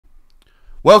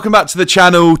Welcome back to the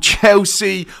channel.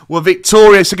 Chelsea were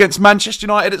victorious against Manchester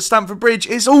United at Stamford Bridge.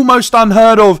 It's almost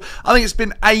unheard of. I think it's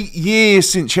been 8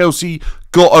 years since Chelsea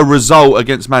got a result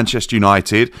against Manchester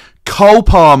United. Cole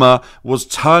Palmer was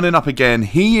turning up again.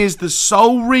 He is the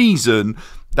sole reason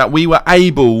that we were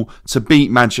able to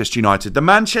beat Manchester United. The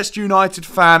Manchester United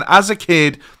fan, as a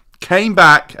kid, came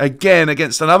back again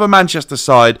against another Manchester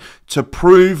side to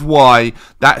prove why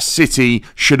that City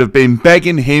should have been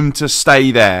begging him to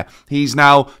stay there. He's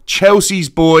now Chelsea's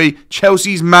boy,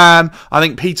 Chelsea's man. I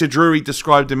think Peter Drury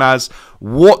described him as,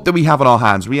 what do we have on our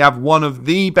hands? We have one of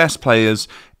the best players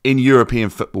in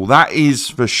European football. That is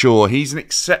for sure. He's an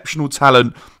exceptional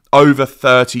talent, over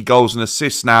 30 goals and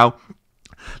assists now.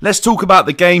 Let's talk about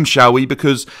the game, shall we?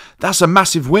 Because that's a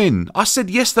massive win. I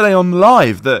said yesterday on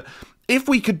live that if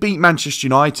we could beat Manchester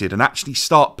United and actually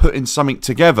start putting something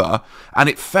together, and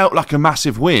it felt like a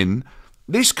massive win,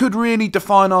 this could really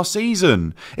define our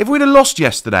season. If we'd have lost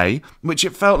yesterday, which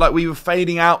it felt like we were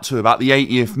fading out to about the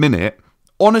 80th minute,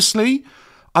 honestly,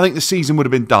 I think the season would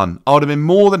have been done. I would have been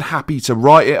more than happy to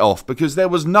write it off because there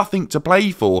was nothing to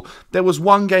play for. There was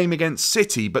one game against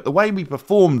City, but the way we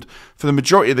performed for the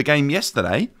majority of the game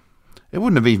yesterday, it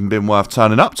wouldn't have even been worth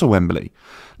turning up to Wembley.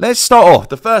 Let's start off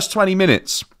the first 20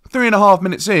 minutes. 3.5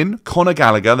 minutes in, Conor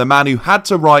Gallagher, the man who had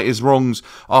to right his wrongs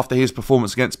after his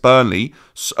performance against Burnley,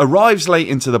 arrives late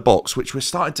into the box, which we're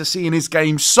starting to see in his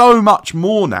game so much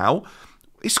more now.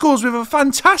 He scores with a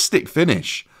fantastic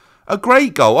finish. A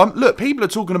great goal. Look, people are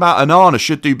talking about Onana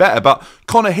should do better, but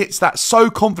Conor hits that so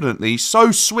confidently,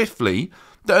 so swiftly,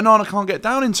 that Onana can't get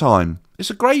down in time. It's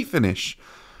a great finish.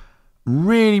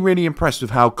 Really, really impressed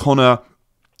with how Conor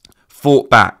fought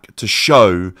back to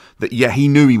show that, yeah, he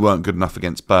knew he weren't good enough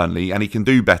against Burnley and he can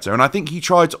do better. And I think he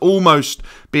tried to almost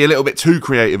be a little bit too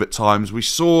creative at times. We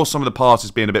saw some of the passes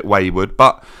being a bit wayward,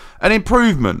 but an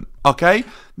improvement, okay?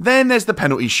 Then there's the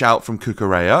penalty shout from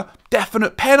Cucurella.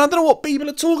 Definite pen. I don't know what people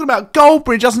are talking about.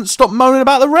 Goldbridge hasn't stopped moaning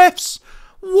about the refs.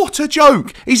 What a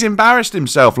joke. He's embarrassed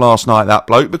himself last night, that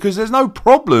bloke, because there's no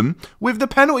problem with the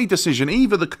penalty decision,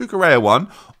 either the Cucurella one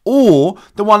or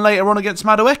the one later on against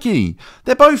Madueke.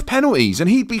 They're both penalties, and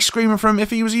he'd be screaming for him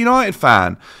if he was a United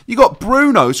fan. You got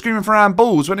Bruno screaming for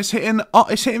handballs when it's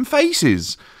hitting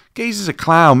faces. Geezer's a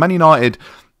clown. Man United,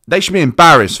 they should be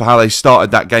embarrassed for how they started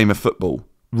that game of football.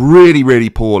 Really, really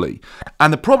poorly.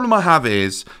 And the problem I have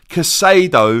is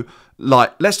Caicedo,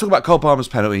 let's talk about Cole Palmer's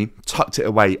penalty, tucked it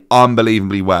away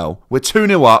unbelievably well. We're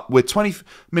 2-0 up, we're 20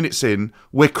 minutes in,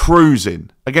 we're cruising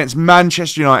against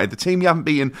Manchester United, the team we haven't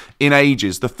beaten in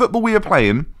ages. The football we are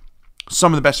playing,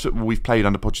 some of the best football we've played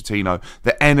under Pochettino.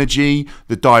 The energy,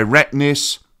 the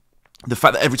directness, the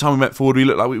fact that every time we went forward we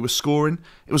looked like we were scoring.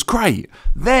 It was great.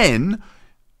 Then,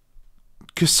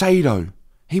 Caicedo.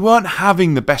 He weren't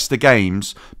having the best of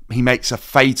games. He makes a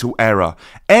fatal error.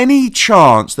 Any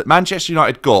chance that Manchester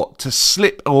United got to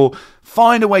slip or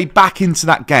find a way back into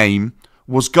that game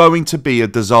was going to be a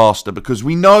disaster, because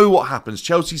we know what happens.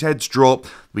 Chelsea's heads drop,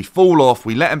 we fall off,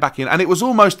 we let them back in, and it was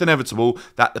almost inevitable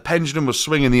that the pendulum was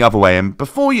swinging the other way, and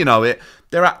before you know it,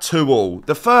 they're at 2-2.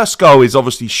 The first goal is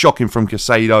obviously shocking from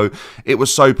Caicedo. It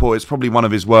was so poor. It's probably one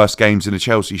of his worst games in a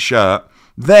Chelsea shirt.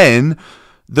 Then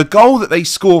the goal that they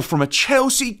score from a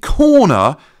Chelsea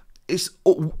corner is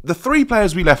the three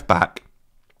players we left back.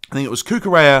 I think it was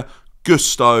Cucurella,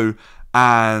 Gusto,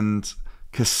 and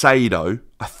Caicedo,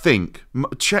 I think.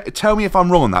 Tell me if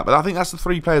I'm wrong on that, but I think that's the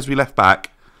three players we left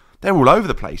back. They're all over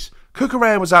the place.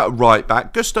 Cucurella was out at right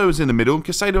back, Gusto was in the middle, and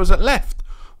Caicedo was at left.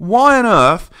 Why on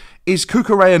earth is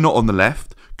Cucurella not on the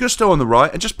left, Gusto on the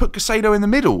right, and just put Caicedo in the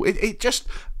middle? It just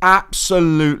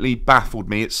absolutely baffled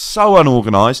me. It's so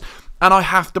unorganised. And I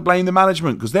have to blame the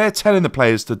management because they're telling the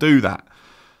players to do that.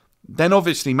 Then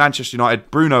obviously Manchester United,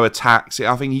 Bruno attacks it.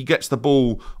 I think he gets the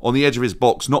ball on the edge of his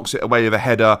box, knocks it away with a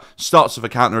header, starts with a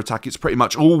counter-attack. It's pretty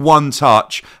much all one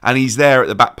touch, and he's there at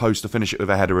the back post to finish it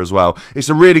with a header as well. It's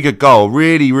a really good goal,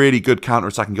 really, really good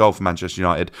counter-attacking goal for Manchester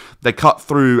United. They cut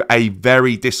through a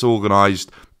very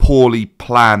disorganised, poorly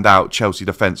planned out Chelsea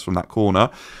defence from that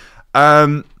corner.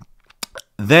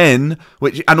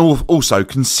 Also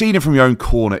conceding from your own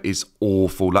corner is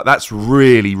awful. That's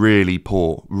really, really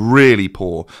poor. Really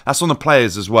poor. That's on the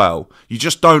players as well. You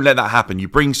just don't let that happen. You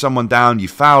bring someone down, you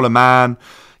foul a man.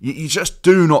 You just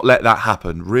do not let that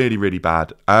happen. Really, really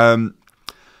bad.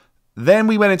 Then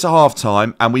we went into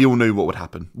half-time and we all knew what would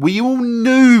happen. We all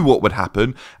knew what would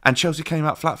happen, and Chelsea came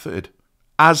out flat-footed,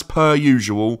 as per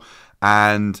usual.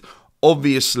 And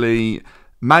obviously,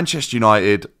 Manchester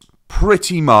United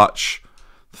pretty much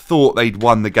thought they'd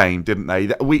won the game, didn't they?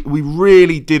 We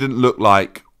really didn't look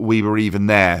like we were even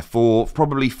there for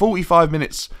probably 45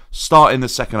 minutes starting the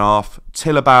second half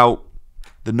till about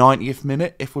the 90th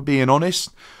minute, if we're being honest.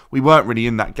 We weren't really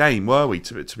in that game, were we,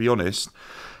 to be honest?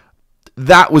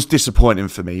 That was disappointing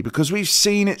for me because we've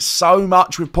seen it so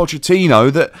much with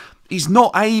Pochettino that he's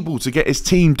not able to get his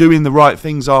team doing the right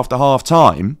things after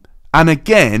half-time. And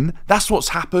again, that's what's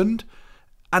happened.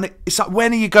 And it's like,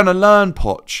 when are you going to learn,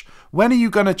 Poch? When are you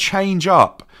going to change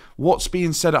up what's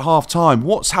being said at half-time?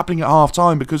 What's happening at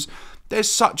half-time? Because there's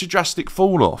such a drastic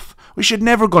fall-off. We should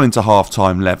never have gone into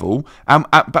half-time level,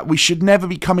 but we should never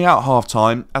be coming out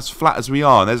half-time as flat as we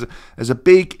are. And there's a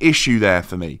big issue there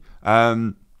for me.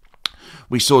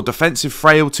 We saw defensive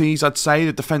frailties, I'd say.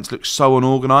 The defence looks so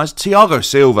unorganised. Thiago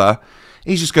Silva,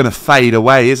 he's just going to fade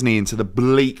away, isn't he, into the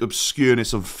bleak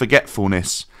obscureness of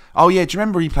forgetfulness. Oh, yeah, do you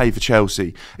remember he played for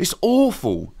Chelsea? It's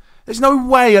awful. There's no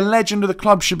way a legend of the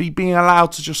club should be being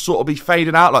allowed to just sort of be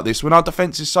faded out like this when our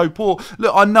defence is so poor.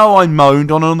 Look, I know I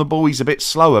moaned on the ball, he's a bit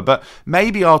slower, but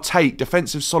maybe I'll take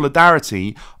defensive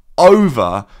solidarity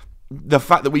over the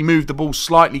fact that we moved the ball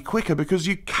slightly quicker, because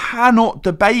you cannot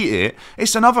debate it.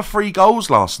 It's another 3 goals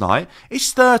last night.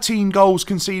 It's 13 goals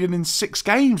conceded in 6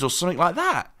 games or something like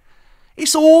that.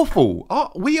 It's awful.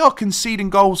 We are conceding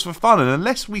goals for fun, and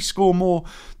unless we score more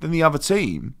than the other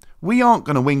team, we aren't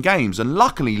going to win games. And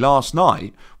luckily last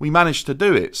night we managed to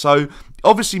do it. So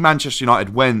obviously Manchester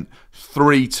United went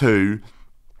 3-2.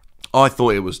 I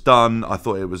thought it was done. I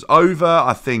thought it was over.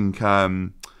 I think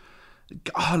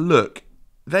look,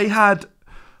 they had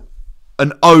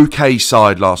an okay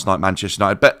side last night, Manchester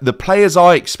United, but the players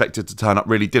I expected to turn up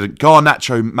really didn't.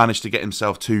 Garnacho managed to get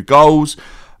himself 2 goals.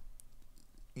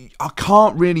 I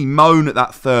can't really moan at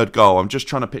that 3rd goal. I'm just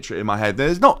trying to picture it in my head.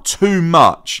 There's not too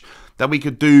much that we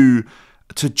could do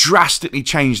to drastically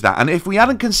change that. And if we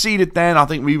hadn't conceded then, I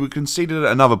think we would conceded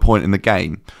at another point in the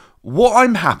game. What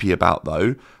I'm happy about,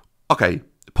 though, okay,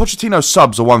 Pochettino's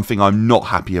subs are one thing I'm not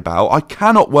happy about. I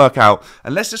cannot work out,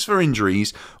 unless it's for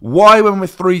injuries, why when we're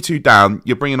 3-2 down,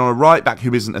 you're bringing on a right back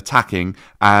who isn't attacking,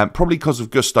 probably because of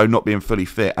Gusto not being fully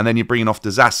fit, and then you're bringing off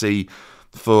Disasi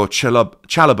for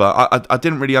Chalobah. I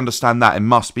didn't really understand that. It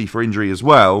must be for injury as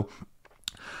well.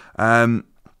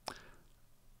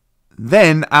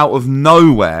 Then, out of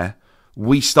nowhere,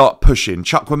 we start pushing.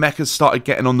 Chukwuemeka started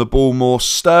getting on the ball more.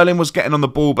 Sterling was getting on the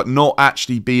ball, but not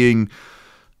actually being...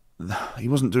 He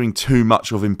wasn't doing too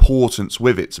much of importance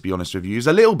with it, to be honest with you. He's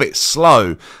a little bit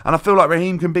slow. And I feel like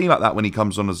Raheem can be like that when he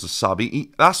comes on as a sub.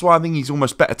 That's why I think he's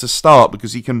almost better to start,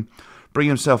 because he can bring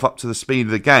himself up to the speed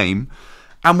of the game.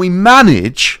 And we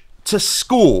manage to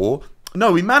score...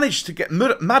 No, we managed to get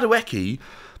Madueke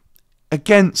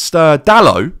against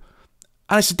Dalot.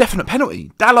 And it's a definite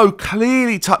penalty. Dalot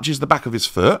clearly touches the back of his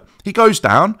foot. He goes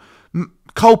down.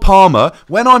 Cole Palmer,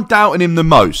 when I'm doubting him the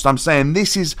most, I'm saying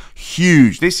this is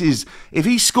huge. If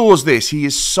he scores this, he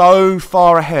is so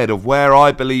far ahead of where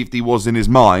I believed he was in his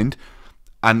mind.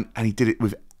 And he did it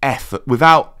with effort.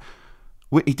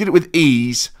 He did it with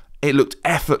ease. It looked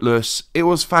effortless. It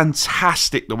was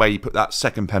fantastic the way he put that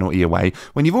second penalty away.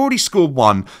 When you've already scored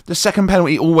one, the second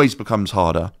penalty always becomes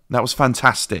harder. That was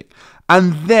fantastic.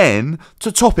 And then,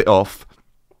 to top it off,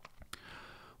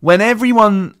 when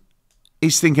everyone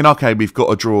is thinking, okay, we've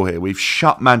got a draw here, we've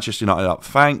shut Manchester United up,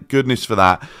 thank goodness for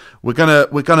that, we're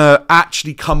gonna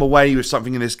actually come away with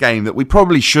something in this game that we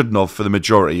probably shouldn't have for the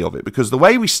majority of it, because the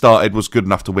way we started was good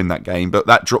enough to win that game, but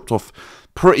that dropped off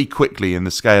pretty quickly in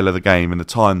the scale of the game and the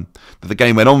time that the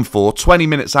game went on for. 20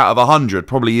 minutes out of 100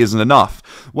 probably isn't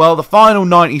enough. Well, the final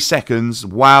 90 seconds,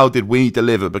 wow, did we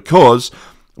deliver, because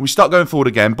we start going forward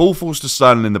again. Ball falls to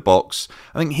Sterling in the box.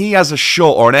 I think he has a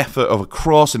shot or an effort of a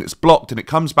cross, and it's blocked, and it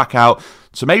comes back out.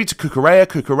 So maybe to Cucurella.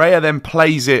 Cucurella then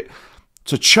plays it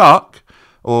to Chuck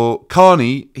or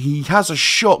Carney. He has a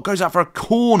shot, goes out for a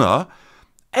corner.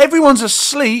 Everyone's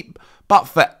asleep but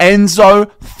for Enzo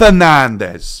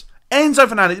Fernandez. Enzo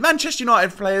Fernandez. Manchester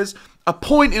United players are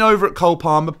pointing over at Cole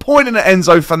Palmer, pointing at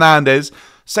Enzo Fernandez,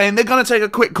 saying they're going to take a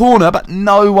quick corner, but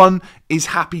no one is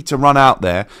happy to run out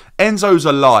there. Enzo's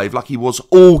alive like he was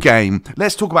all game.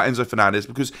 Let's talk about Enzo Fernandez,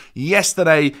 because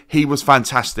yesterday he was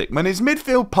fantastic. When his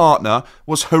midfield partner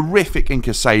was horrific in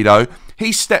Caicedo,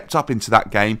 he stepped up into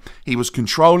that game. He was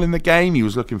controlling the game. He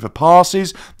was looking for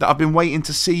passes that I've been waiting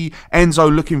to see Enzo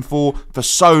looking for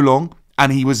so long,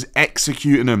 and he was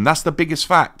executing them. That's the biggest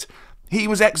fact. He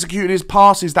was executing his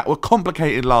passes that were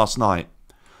complicated last night.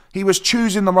 He was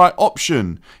choosing the right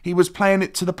option. He was playing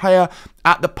it to the player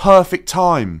at the perfect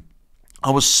time.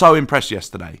 I was so impressed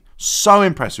yesterday. So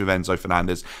impressed with Enzo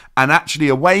Fernandez. And actually,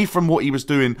 away from what he was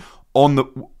doing on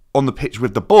the pitch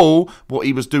with the ball, what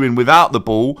he was doing without the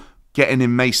ball, getting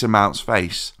in Mason Mount's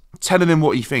face. telling him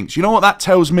what he thinks. You know what that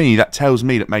tells me? That tells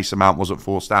me that Mason Mount wasn't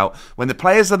forced out. When the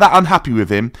players are that unhappy with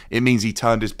him, it means he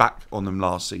turned his back on them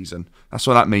last season. That's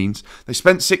what that means. They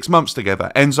spent 6 months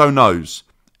together. Enzo knows.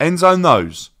 Enzo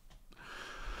knows.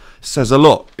 It says a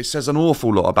lot. It says an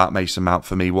awful lot about Mason Mount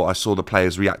for me, what I saw the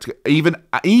players react to.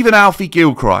 Even Alfie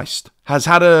Gilchrist has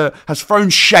thrown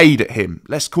shade at him.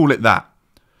 Let's call it that.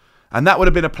 And that would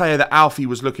have been a player that Alfie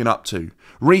was looking up to.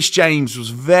 Reece James was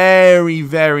very,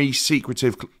 very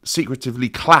secretively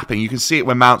clapping. You can see it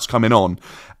when Mount's coming on.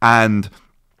 And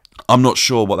I'm not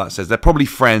sure what that says. They're probably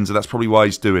friends, and that's probably why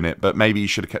he's doing it. But maybe he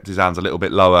should have kept his hands a little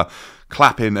bit lower.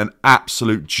 Clapping an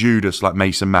absolute Judas like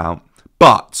Mason Mount.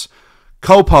 But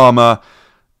Cole Palmer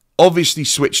obviously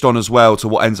switched on as well to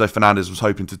what Enzo Fernandez was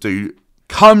hoping to do.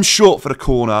 Comes short for the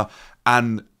corner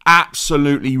and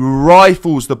absolutely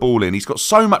rifles the ball in. He's got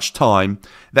so much time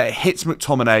that it hits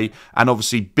McTominay and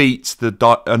obviously beats the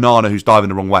Onana who's diving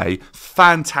the wrong way.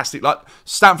 Fantastic. Like,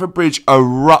 Stamford Bridge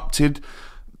erupted.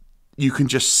 You can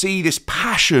just see this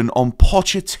passion on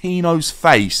Pochettino's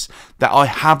face that I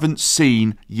haven't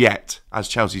seen yet as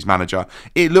Chelsea's manager.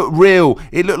 It looked real.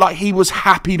 It looked like he was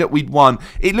happy that we'd won.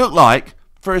 It looked like,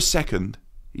 for a second,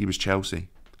 he was Chelsea.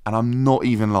 And I'm not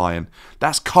even lying.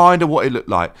 That's kind of what it looked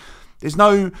like. There's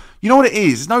no, you know what it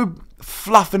is? There's no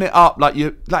fluffing it up like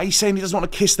he's saying he doesn't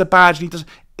want to kiss the badge. And he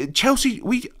doesn't. Chelsea,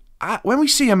 when we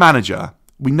see a manager,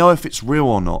 we know if it's real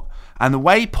or not. And the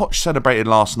way Poch celebrated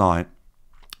last night,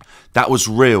 that was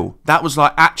real. That was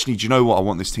like, actually, do you know what? I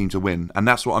want this team to win. And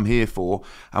that's what I'm here for.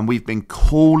 And we've been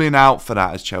calling out for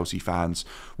that as Chelsea fans.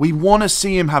 We want to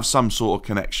see him have some sort of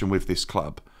connection with this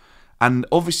club. And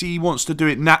obviously he wants to do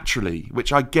it naturally,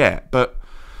 which I get. But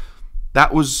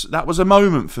that was a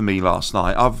moment for me last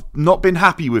night. I've not been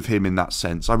happy with him in that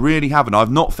sense. I really haven't.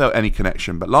 I've not felt any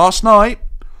connection. But last night,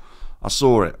 I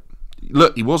saw it.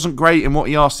 Look, he wasn't great in what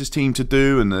he asked his team to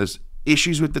do. And there's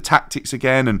issues with the tactics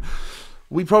again. And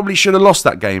we probably should have lost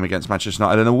that game against Manchester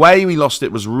United. And the way we lost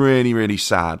it was really, really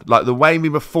sad. Like, the way we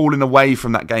were falling away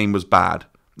from that game was bad.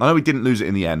 I know we didn't lose it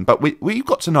in the end, but we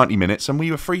got to 90 minutes and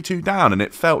we were 3-2 down. And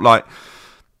it felt like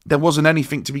there wasn't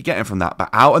anything to be getting from that. But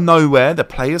out of nowhere, the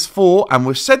players fought. And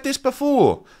we've said this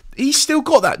before. He's still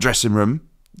got that dressing room.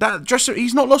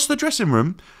 He's not lost the dressing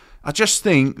room. I just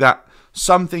think that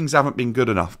some things haven't been good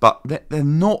enough. But they're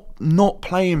not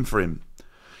playing for him.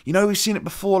 You know, we've seen it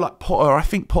before, like Potter. I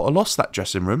think Potter lost that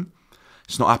dressing room.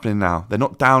 It's not happening now. They're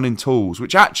not down in tools,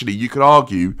 which actually you could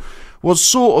argue was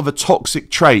sort of a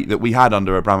toxic trait that we had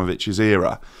under Abramovich's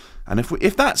era. And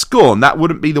if that's gone, that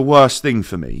wouldn't be the worst thing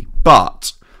for me.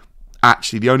 But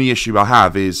actually, the only issue I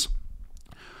have is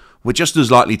we're just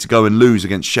as likely to go and lose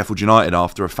against Sheffield United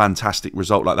after a fantastic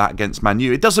result like that against Man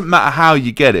U. It doesn't matter how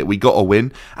you get it. We got to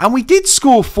win. And we did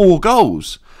score 4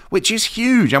 goals, which is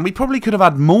huge. And we probably could have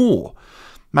had more.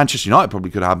 Manchester United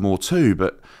probably could have had more too.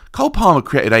 But Cole Palmer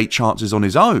created 8 chances on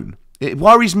his own. It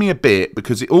worries me a bit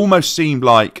because it almost seemed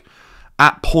like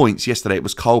at points yesterday it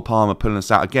was Cole Palmer pulling us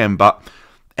out again. But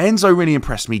Enzo really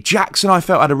impressed me. Jackson, I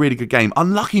felt, had a really good game.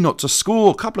 Unlucky not to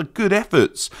score. A couple of good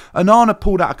efforts. Onana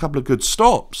pulled out a couple of good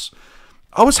stops.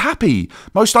 I was happy.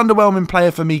 Most underwhelming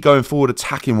player for me going forward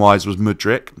attacking-wise was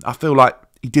Mudryk. I feel like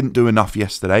he didn't do enough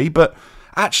yesterday. But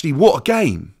actually, what a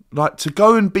game. Like, to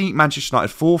go and beat Manchester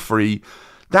United 4-3,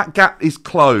 that gap is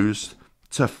closed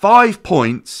to 5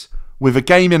 points with a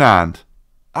game in hand.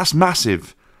 That's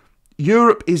massive.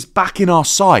 Europe is back in our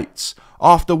sights.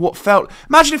 After what felt...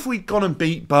 Imagine if we'd gone and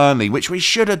beat Burnley, which we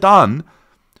should have done.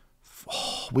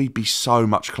 Oh, we'd be so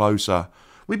much closer.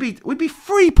 We'd be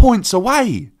 3 points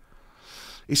away.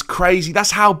 It's crazy.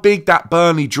 That's how big that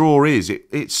Burnley draw is.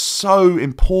 It's so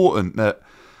important that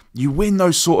you win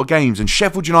those sort of games. And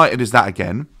Sheffield United is that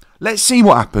again. Let's see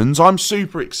what happens. I'm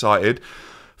super excited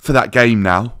for that game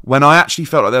now. When I actually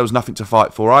felt like there was nothing to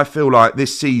fight for. I feel like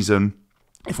this season,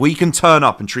 if we can turn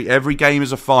up and treat every game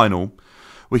as a final,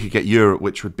 we could get Europe,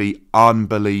 which would be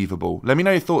unbelievable. Let me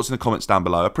know your thoughts in the comments down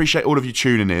below. I appreciate all of you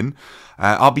tuning in.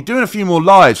 I'll be doing a few more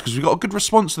lives because we've got a good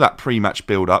response to that pre-match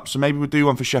build-up. So maybe we'll do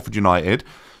one for Sheffield United.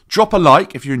 Drop a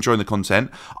like if you're enjoying the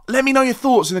content. Let me know your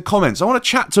thoughts in the comments. I want to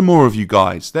chat to more of you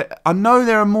guys. I know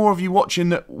there are more of you watching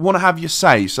that want to have your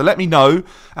say. So let me know.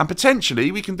 And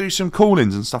potentially we can do some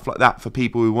call-ins and stuff like that for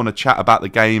people who want to chat about the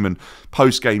game and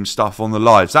post-game stuff on the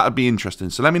lives. That would be interesting.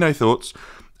 So let me know your thoughts.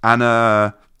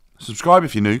 And subscribe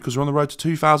if you're new because we're on the road to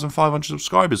 2,500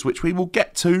 subscribers, which we will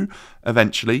get to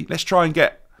eventually. Let's try and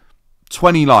get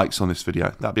 20 likes on this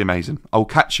video. That'd be amazing. I'll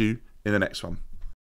catch you in the next one.